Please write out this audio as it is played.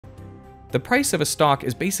The price of a stock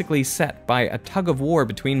is basically set by a tug of war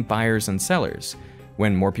between buyers and sellers.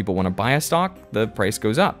 When more people want to buy a stock, the price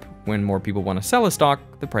goes up. When more people want to sell a stock,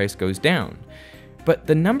 the price goes down. But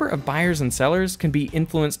the number of buyers and sellers can be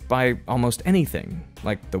influenced by almost anything,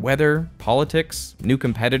 like the weather, politics, new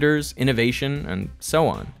competitors, innovation, and so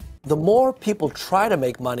on. The more people try to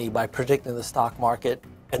make money by predicting the stock market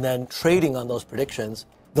and then trading on those predictions,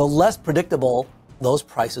 the less predictable those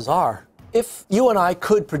prices are. If you and I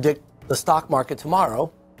could predict the stock market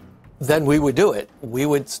tomorrow, then we would do it. We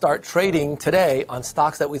would start trading today on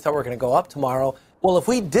stocks that we thought were going to go up tomorrow. Well, if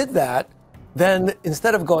we did that, then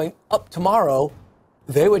instead of going up tomorrow,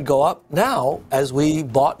 they would go up now as we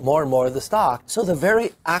bought more and more of the stock. So the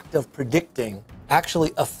very act of predicting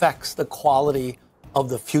actually affects the quality of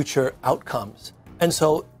the future outcomes. And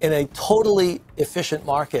so in a totally efficient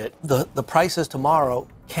market, the prices tomorrow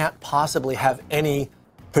can't possibly have any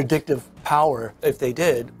predictive power. If they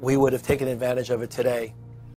did, we would have taken advantage of it today.